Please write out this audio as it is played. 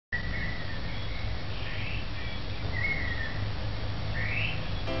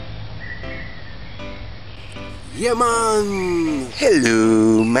Yeah, man!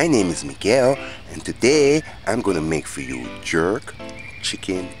 Hello, my name is Miguel, and today I'm gonna make for you jerk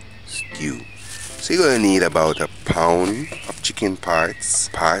chicken stew. So you're gonna need about a pound of chicken parts,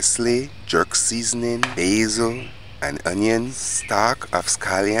 parsley, jerk seasoning, basil, an onion, stalk of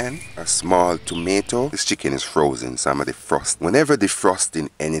scallion, a small tomato. This chicken is frozen, so I'm gonna defrost. Whenever defrosting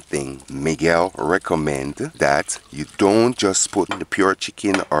anything, Miguel recommend that you don't just put the pure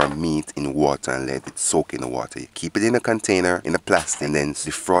chicken or meat in water and let it soak in the water. You keep it in a container, in a plastic, and then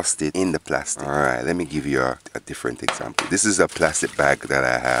defrost it in the plastic. Alright, let me give you a different example. This is a plastic bag that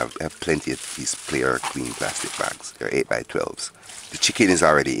I have. I have plenty of these clear, clean plastic bags. They're 8x12s. The chicken is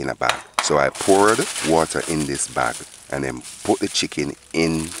already in a bag. So I poured water in this bag and then put the chicken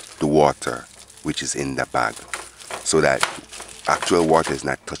in the water which is in the bag so that actual water is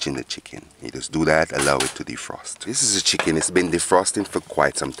not touching the chicken. You just do that, allow it to defrost. This is a chicken, it's been defrosting for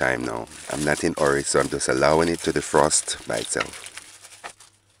quite some time now. I'm not in a hurry, so I'm just allowing it to defrost by itself.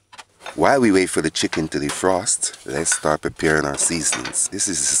 While we wait for the chicken to defrost, let's start preparing our seasonings. This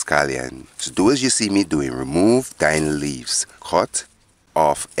is the scallion. So do as you see me doing. Remove tiny leaves. Cut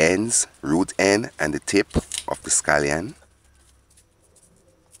off ends, root end and the tip of the scallion.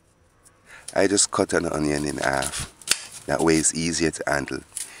 I just cut an onion in half. That way it's easier to handle.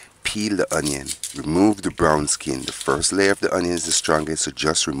 Peel the onion. Remove the brown skin. The first layer of the onion is the strongest, so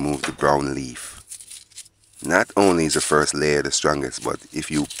just remove the brown leaf. Not only is the first layer the strongest, but if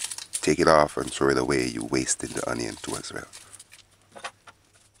you take it off and throw it away, you're wasting the onion too as well.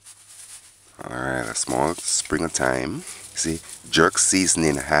 Alright, a small spring of thyme. See, jerk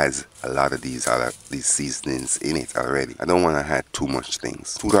seasoning has a lot of these seasonings in it already. I don't want to add too much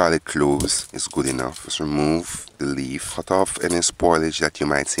things. 2 garlic cloves is good enough. Just remove the leaf. Cut off any spoilage that you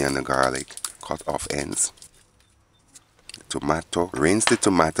might see on the garlic. Cut off ends. Tomato. Rinse the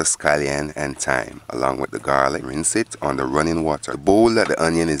tomato, scallion and thyme along with the garlic. Rinse it on the running water. The bowl that the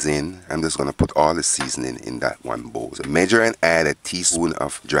onion is in, I'm just going to put all the seasoning in that one bowl. So measure and add a teaspoon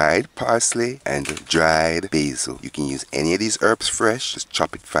of dried parsley and dried basil. You can use any of these herbs fresh, just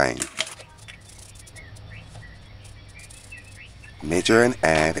chop it fine. Measure and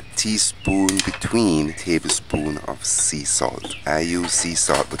add a teaspoon between a tablespoon of sea salt. I use sea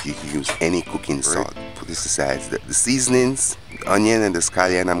salt, but you can use any cooking salt. Put this aside. The seasonings, the onion and the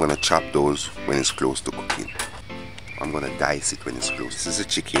scallion, I'm going to chop those when it's close to cooking. I'm going to dice it when it's close. This is a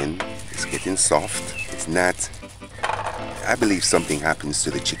chicken. It's getting soft. It's not... I believe something happens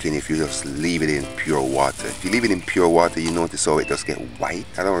to the chicken if you just leave it in pure water. If you leave it in pure water, you notice how it just get white.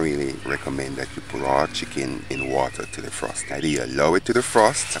 I don't really recommend that you put raw chicken in water to defrost. Either you allow it to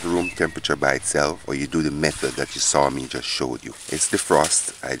defrost at room temperature by itself, or you do the method that you saw me just showed you. It's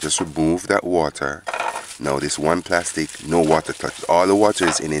defrost. I just remove that water. Now this one plastic, no water touch. All the water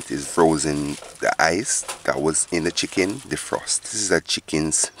is in it is frozen. The ice that was in the chicken, defrost. This is a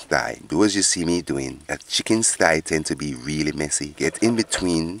chicken's thigh. Do as you see me doing. A chicken's thigh tend to be really messy. Get in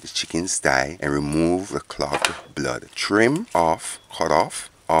between the chicken's thigh and remove the clogged blood. Trim off, cut off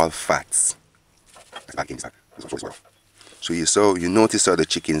all fats. So you notice how the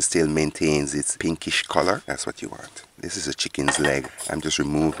chicken still maintains its pinkish color. That's what you want. This is a chicken's leg. I'm just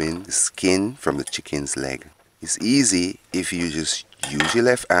removing the skin from the chicken's leg. It's easy if you just use your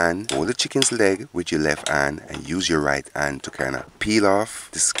left hand, hold the chicken's leg with your left hand and use your right hand to kind of peel off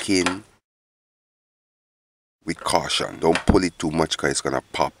the skin with caution. Don't pull it too much because it's going to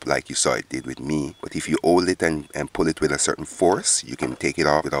pop like you saw it did with me. But if you hold it and pull it with a certain force, you can take it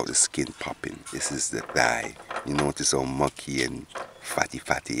off without the skin popping. This is the thigh. You notice how mucky and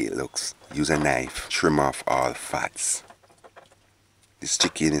fatty it looks. Use a knife, trim off all fats. This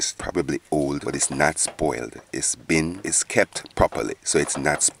chicken is probably old, but it's not spoiled. It's kept properly, so it's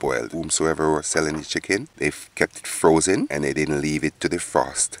not spoiled. Whomsoever was selling the chicken, they've kept it frozen and they didn't leave it to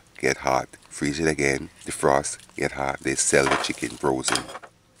defrost, get hot, freeze it again, defrost, get hot. They sell the chicken frozen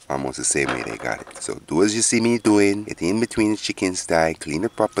almost the same way they got it. So do as you see me doing. Get in between the chicken's thigh, clean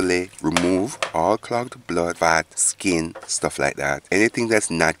it properly, remove all clogged blood, fat, skin, stuff like that. Anything that's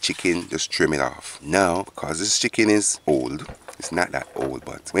not chicken, just trim it off. Now, because this chicken is old, it's not that old,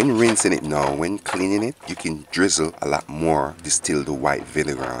 but when rinsing it now, when cleaning it, you can drizzle a lot more distilled white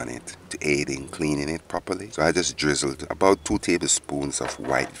vinegar on it to aid in cleaning it properly. So I just drizzled about 2 tablespoons of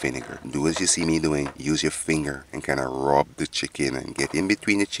white vinegar. Do as you see me doing. Use your finger and kind of rub the chicken and get in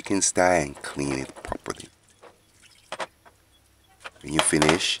between the chicken's thigh and clean it properly. When you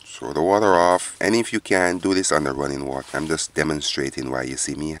finish, throw the water off, and if you can, do this on the running water. I'm just demonstrating why you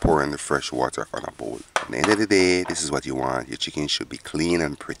see me pouring the fresh water on a bowl. At the end of the day, this is what you want. Your chicken should be clean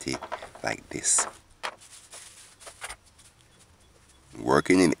and pretty like this.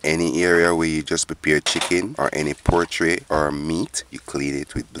 Working in any area where you just prepare chicken or any poultry or meat, you clean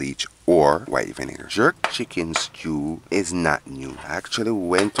it with bleach or white vinegar. Jerk chicken stew is not new. I actually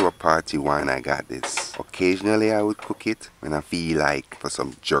went to a party when I got this. Occasionally I would cook it when I feel like for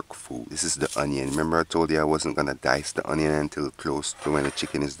some jerk food. This is the onion. Remember I told you I wasn't gonna dice the onion until close to when the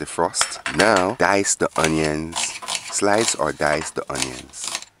chicken is defrost? Now dice the onions, slice or dice the onions.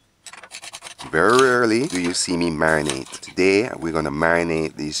 Very rarely do you see me marinate. Today we're gonna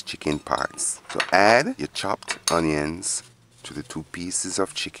marinate these chicken parts. So add your chopped onions to the 2 pieces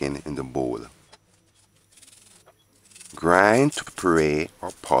of chicken in the bowl. Grind to puree or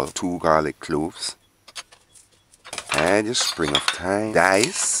pulp 2 garlic cloves. Add your spring of thyme.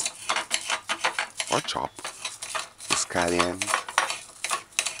 Dice or chop the scallion.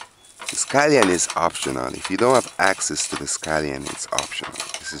 The scallion is optional. If you don't have access to the scallion, it's optional.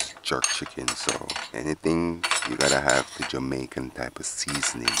 This is jerk chicken, so anything you gotta have the Jamaican type of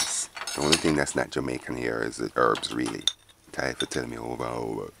seasonings. The only thing that's not Jamaican here is the herbs, really. Tired for telling me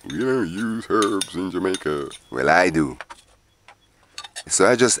over. We don't use herbs in Jamaica. Well, I do. So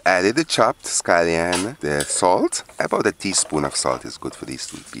I just added the chopped scallion, the salt. About a teaspoon of salt is good for these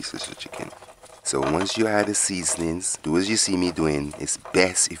 2 pieces of chicken. So once you add the seasonings, do as you see me doing. It's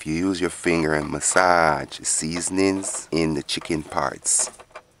best if you use your finger and massage the seasonings in the chicken parts.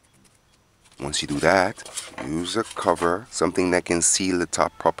 Once you do that, use a cover, something that can seal the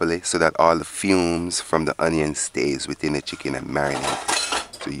top properly so that all the fumes from the onion stays within the chicken and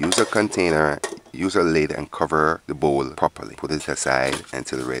marinate. So use a container, use a lid and cover the bowl properly. Put it aside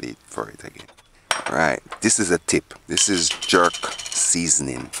until ready for it again. Alright, this is a tip. This is jerk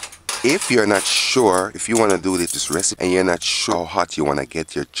seasoning. If you're not sure, if you want to do this recipe and you're not sure how hot you want to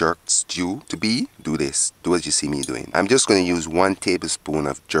get your jerk stew to be, do this. Do as you see me doing. I'm just going to use 1 tablespoon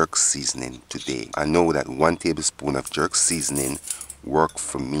of jerk seasoning today. I know that 1 tablespoon of jerk seasoning worked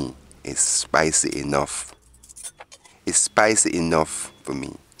for me. It's spicy enough. It's spicy enough for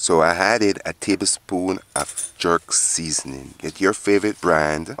me. So I added a tablespoon of jerk seasoning. Get your favorite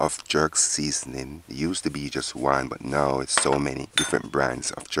brand of jerk seasoning. It used to be just 1, but now it's so many different brands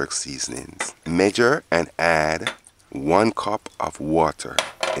of jerk seasonings. Measure and add 1 cup of water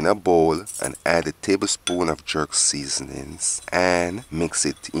in a bowl and add a tablespoon of jerk seasonings and mix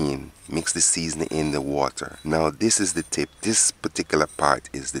it in. Mix the seasoning in the water. Now this is the tip. This particular part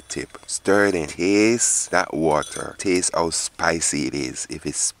is the tip. Stir it in. Taste that water. Taste how spicy it is. If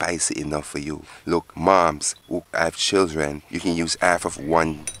it's spicy enough for you. Look, moms who have children, you can use half of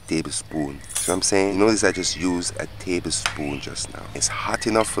 1 tablespoon. So I'm saying, notice I just used a tablespoon just now. It's hot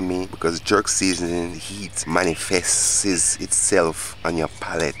enough for me because jerk seasoning heat manifests itself on your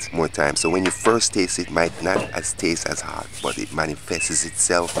palate more time. So when you first taste it, might not taste as hot, but it manifests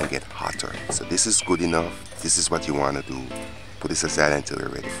itself and get hotter. So this is good enough. This is what you want to do. Put this aside until you're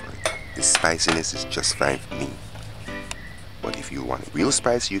ready for it. The spiciness is just fine for me. But if you want it real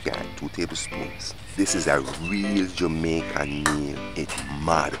spicy, you can add 2 tablespoons. This is a real Jamaican meal. It's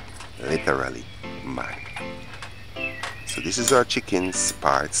mad. Literally mad. So this is our chicken's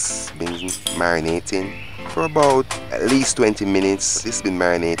parts. Been marinating for about at least 20 minutes. This has been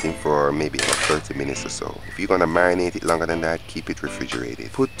marinating for maybe about 30 minutes or so. If you're gonna marinate it longer than that, keep it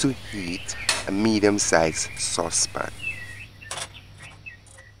refrigerated. Put to heat a medium-sized saucepan.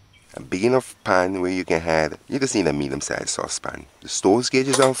 A big enough pan where you can add, you just need a medium-sized saucepan. The stove gauge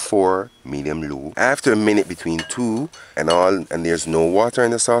is on 4, medium-low. After a minute between 2 and there's no water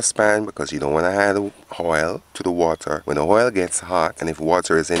in the saucepan because you don't want to add oil to the water. When the oil gets hot and if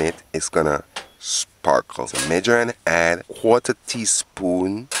water is in it, it's gonna sparkle. So measure and add 1/4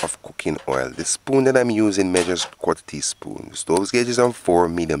 teaspoon of cooking oil. The spoon that I'm using measures 1/4 teaspoon. The stove gauge is on 4,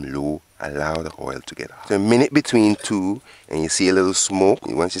 medium-low. Allow the oil to get hot. So a minute between 2 and you see a little smoke.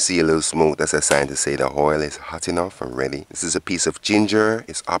 Once you see a little smoke, that's a sign to say the oil is hot enough and ready. This is a piece of ginger.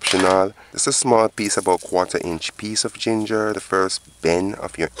 It's optional. Just a small piece, about 1/4 inch piece of ginger. The first bend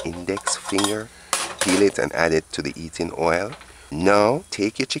of your index finger. Peel it and add it to the eating oil. Now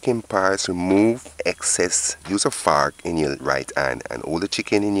take your chicken parts, remove excess. Use a fork in your right hand and hold the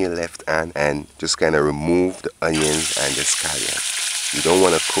chicken in your left hand and just kind of remove the onions and the scallion. You don't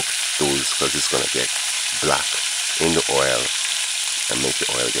want to cook those because it's going to get black in the oil and make the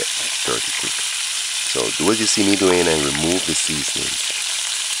oil get dirty quick. So do as you see me doing and remove the seasoning.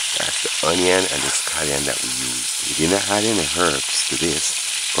 That's the onion and the scallion that we use. We didn't add any herbs to this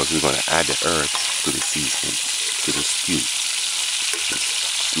because we're going to add the herbs to the seasoning, to the stew.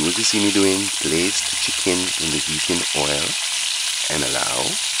 Do as you see me doing. Place the chicken in the heating oil and allow.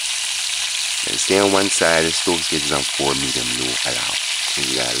 Then stay on one side. The stove gauge is on 4, medium-low. Allow.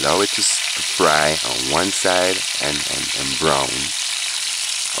 You gotta allow it to fry on one side and brown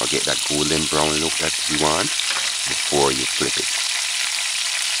or get that golden brown look that you want before you flip it.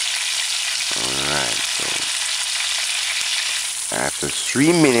 Alright, so after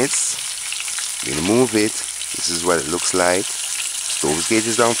 3 minutes, you're gonna move it. This is what it looks like. Stove gauge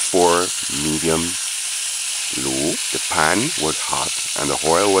is on 4, medium, low. The pan was hot and the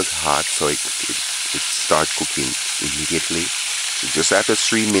oil was hot, so it started cooking immediately. So just after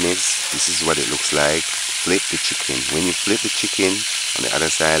 3 minutes, this is what it looks like. Flip the chicken. When you flip the chicken, on the other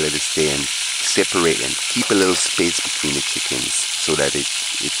side, let it stay and separate and keep a little space between the chickens so that it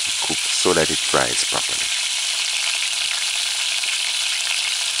cooks, so that it fries properly.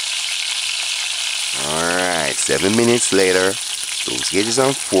 Alright, 7 minutes later, those gauges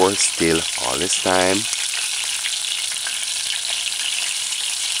on 4 still all this time.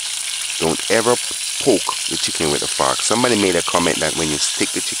 Don't ever poke the chicken with a fork. Somebody made a comment that when you stick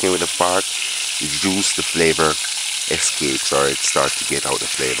the chicken with a fork, the juice, the flavor escapes, or it starts to get out the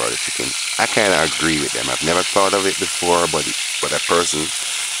flavor of the chicken. I kind of agree with them. I've never thought of it before, but that person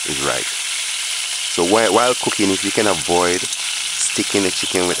is right. So while cooking, if you can avoid sticking the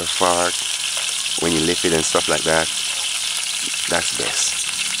chicken with a fork when you lift it and stuff like that, that's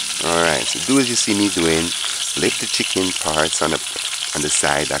best. Alright, so do as you see me doing. Flip the chicken parts on the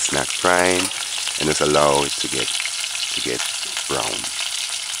side that's not frying, and just allow it to get brown.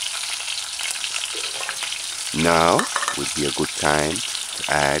 Now would be a good time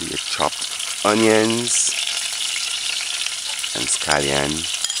to add your chopped onions and scallion.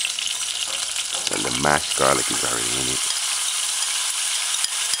 Well, the mashed garlic is already in it.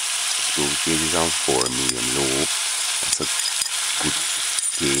 Stove gauge is on 4, medium low. That's a good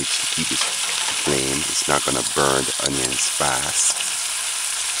gauge to keep the flame. It's not gonna burn the onions fast.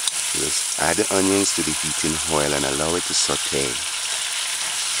 Just add the onions to the heating oil and allow it to saute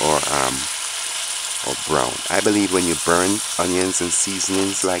or brown. I believe when you burn onions and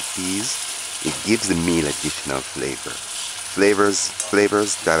seasonings like these, it gives the meal additional flavor. Flavors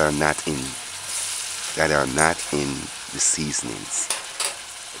that are not in the seasonings.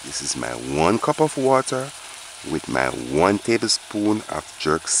 This is my 1 cup of water with my 1 tablespoon of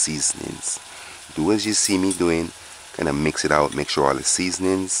jerk seasonings. Do as you see me doing. Kind of mix it out, make sure all the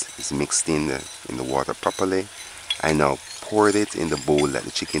seasonings is mixed in the water properly. I now poured it in the bowl that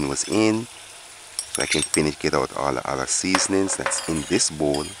the chicken was in, so I can get out all the other seasonings that's in this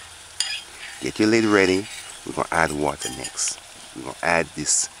bowl. Get your lid ready. We're going to add water next. We're going to add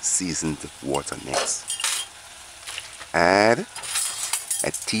this seasoned water next. Add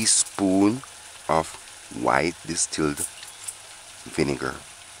a teaspoon of white distilled vinegar.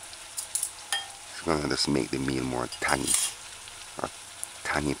 It's going to just make the meal more tangy. Or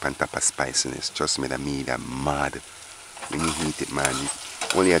tangy on top of spiciness. Trust me, the meal is mad. When you heat it, man,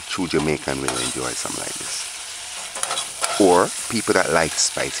 only a true Jamaican will enjoy something like this. Or people that like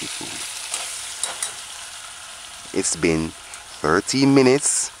spicy food. It's been 13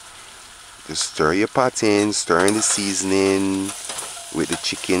 minutes. Just stir your pot in, stir in the seasoning with the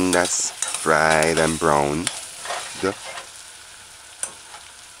chicken that's fried and browned.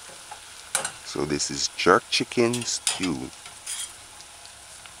 So this is jerk chicken stew.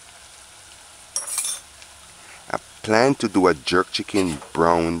 I plan to do a jerk chicken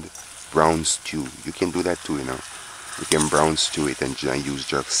brown stew. You can do that too, you know. You can brown stew it and use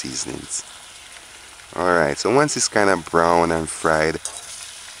jerk seasonings. Alright, so once it's kind of brown and fried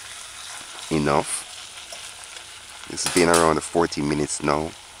enough, it's been around 40 minutes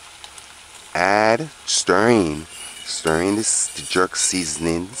now. Add stirring the jerk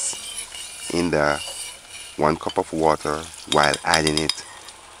seasonings in the 1 cup of water while adding it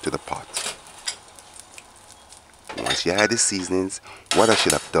to the pot. Once you add the seasonings, what I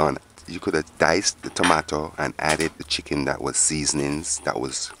should have done, you could have diced the tomato and added the chicken that was seasonings, that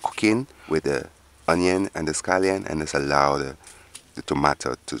was cooking with the onion and the scallion, and just allow the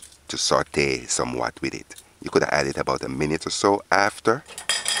tomato to saute somewhat with it. You could have added about a minute or so after,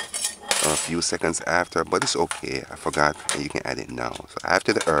 or a few seconds after, but it's okay. I forgot, and you can add it now. So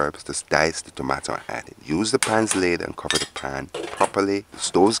after the herbs, just dice the tomato and add it. Use the pan's lid and cover the pan properly. The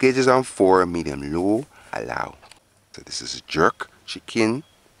stove gauge is on 4, medium low. Allow. So this is jerk chicken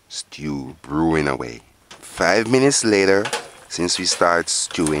stew brewing away. 5 minutes later, since we start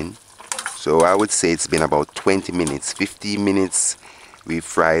stewing, so I would say it's been about 20 minutes. 15 minutes we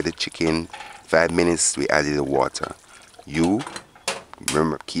fried the chicken. 5 minutes we added the water. You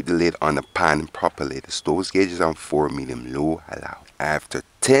remember, keep the lid on the pan properly. The stove gauge is on 4, medium low. Allow. After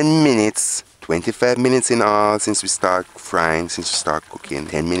 10 minutes, 25 minutes in all since we start frying, since we start cooking,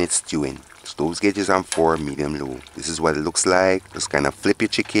 10 minutes stewing. Stove gauge is on 4, medium low. This is what it looks like. Just kind of flip your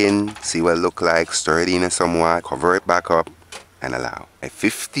chicken, see what it looks like, stir it in somewhat, cover it back up, and allow.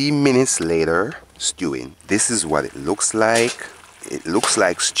 15 minutes later, stewing. This is what it looks like. It looks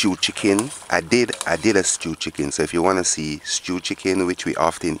like stewed chicken. I did a stewed chicken. So if you want to see stewed chicken, which we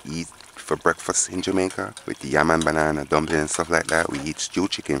often eat for breakfast in Jamaica with yam and banana, dumpling and stuff like that, we eat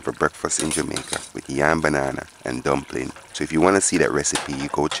stewed chicken for breakfast in Jamaica with yam, banana and dumpling. So if you want to see that recipe, you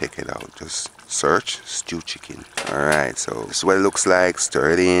go check it out. Just search stewed chicken. Alright, so this is what it looks like.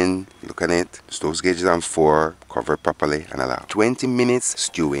 Stir it in. Look at it. Stove gauge is on 4. Cover it properly and allow. 20 minutes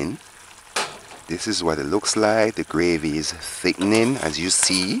stewing. This is what it looks like. The gravy is thickening. As you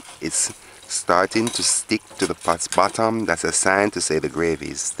see, it's starting to stick to the pot's bottom. That's a sign to say the gravy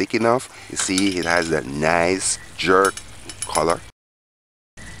is thick enough. You see, it has that nice jerk color.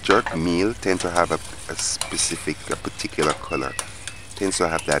 Jerk meal tend to have a particular color. Tends to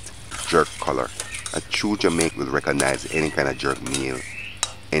have that jerk color. A true Jamaican will recognize any kind of jerk meal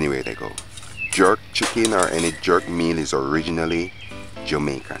anywhere they go. Jerk chicken or any jerk meal is originally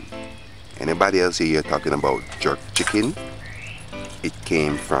Jamaican. Anybody else here talking about jerk chicken? It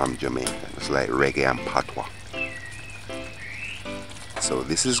came from Jamaica. It's like reggae and patois. So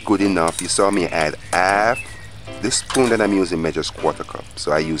this is good enough. You saw me add half. This spoon that I'm using measures 1/4 cup.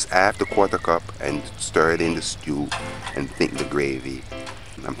 So I use half the 1/4 cup and stir it in the stew and thicken the gravy.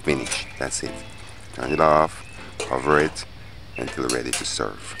 And I'm finished. That's it. Turn it off. Cover it until ready to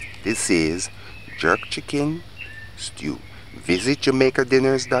serve. This is jerk chicken stew. Visit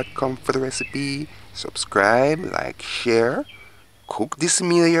JamaicaDinners.com for the recipe. Subscribe, like, share. Cook this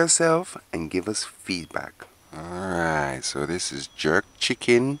meal yourself and give us feedback. Alright, so this is jerk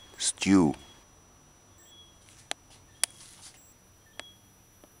chicken stew.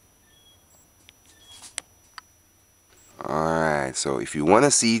 Alright, so if you want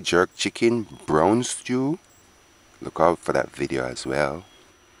to see jerk chicken brown stew, look out for that video as well.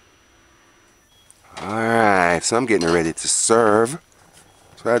 Alright, so I'm getting ready to serve.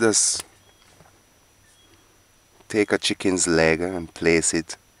 So I just take a chicken's leg and place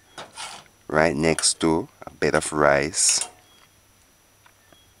it right next to a bed of rice.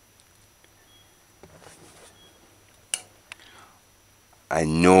 I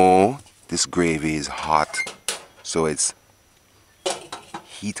know this gravy is hot, so it's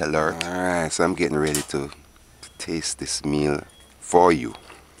heat alert. Alright, so I'm getting ready to taste this meal for you.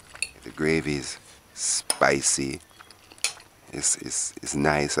 The gravy is spicy. It's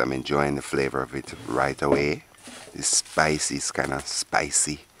nice. I'm enjoying the flavor of it right away. It's spicy. It's kind of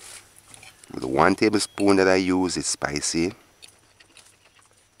spicy. The 1 tablespoon that I use is spicy.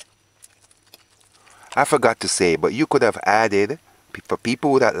 I forgot to say, but you could have added, for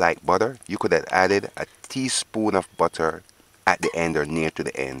people that like butter, you could have added a teaspoon of butter at the end or near to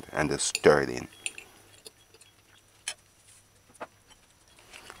the end and just stir it in.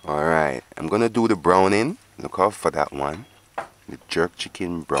 Alright, I'm gonna do the browning. Look out for that one. The jerk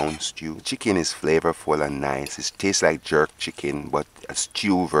chicken brown stew. Chicken is flavorful and nice. It tastes like jerk chicken, but a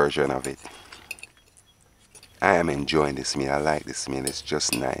stew version of it. I am enjoying this meal. I like this meal. It's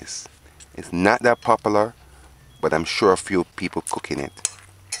just nice. It's not that popular, but I'm sure a few people cooking it.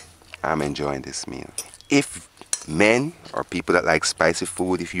 I'm enjoying this meal. If men or people that like spicy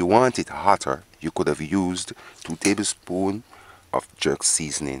food, if you want it hotter, you could have used 2 tablespoons of jerk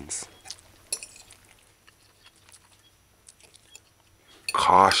seasonings.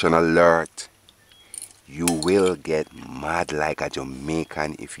 Caution alert. You will get mad like a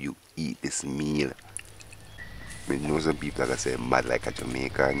Jamaican if you eat this meal. I know some people that say mad like a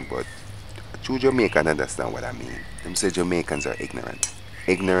Jamaican, but a true Jamaican understand what I mean. Them say Jamaicans are ignorant.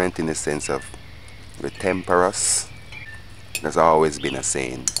 Ignorant in the sense of temperous. That's always been a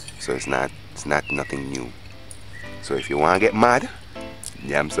saying. So it's not nothing new. So if you want to get mad,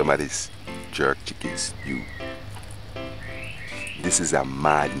 yam some of this jerk chicken stew. This is a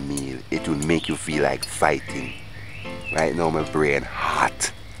mad meal. It will make you feel like fighting. Right now my brain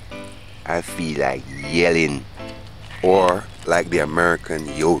hot. I feel like yelling. Or like the American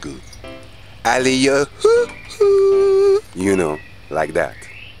yodel. Aliyah, you know, like that.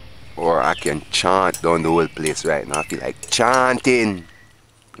 Or I can chant down the whole place right now. I feel like chanting.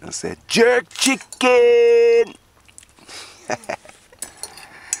 I say, jerk chicken!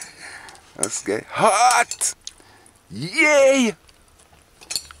 Let's get hot! Yay!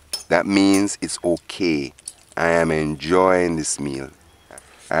 That means it's okay. I am enjoying this meal.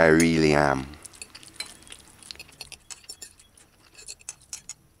 I really am.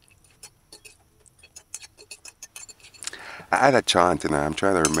 I had a chant, and I'm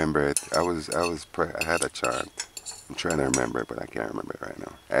trying to remember it. I had a chant. I'm trying to remember it, but I can't remember it right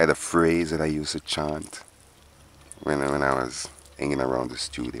now. I had a phrase that I used to chant when I was hanging around the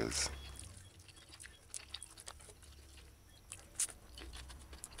studios.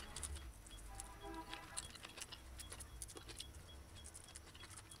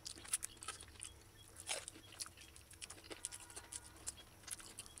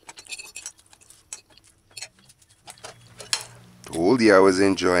 told you I was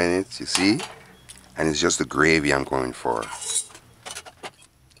enjoying it, you see? And it's just the gravy I'm going for.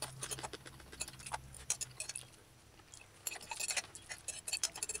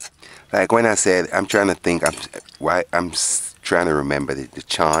 Like when I said, I'm trying to think, trying to remember the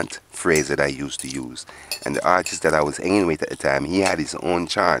chant phrase that I used to use. And the artist that I was hanging with at the time, he had his own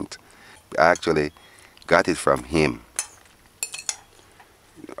chant. I actually got it from him.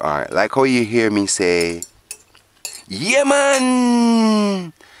 Alright, like how you hear me say, yeah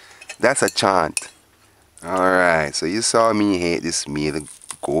man! That's a chant. Alright, so you saw me hate this meal,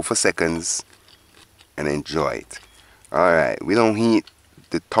 go for seconds and enjoy it. Alright, we don't heat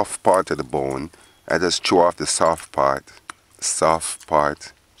the tough part of the bone. I just chew off the soft part.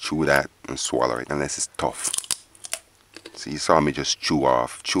 Chew that and swallow it unless it's tough. So you saw me just chew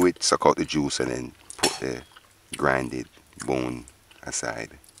it, suck out the juice and then put the grinded bone aside,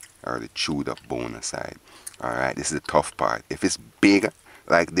 or the chewed up bone aside. Alright, this is the tough part. If it's big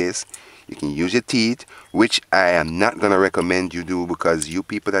like this, you can use your teeth, which I am not going to recommend you do, because you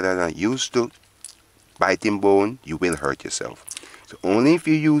people that are not used to biting bone, you will hurt yourself. So only if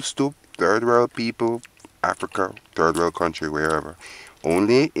you're used to, third world people, Africa, third world country, wherever,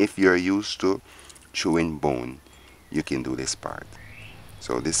 only if you're used to chewing bone, you can do this part.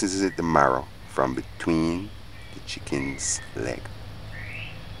 So this is the marrow from between the chicken's leg.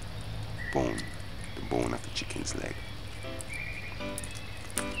 Bone. The bone of the chicken's leg.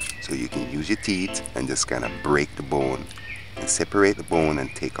 So you can use your teeth and just kind of break the bone and separate the bone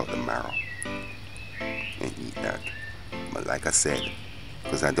and take out the marrow and eat that. But like I said,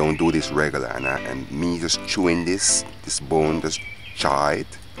 because I don't do this regular, and me just chewing this bone, just chaw it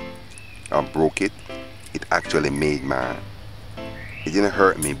or broke it, it actually made it didn't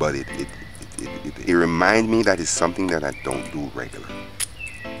hurt me, but it reminded me that it's something that I don't do regular.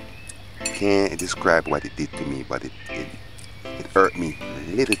 Can't describe what it did to me, but it hurt me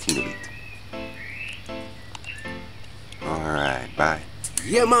a little teeny bit. Alright, bye.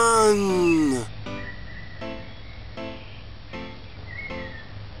 Yeah man!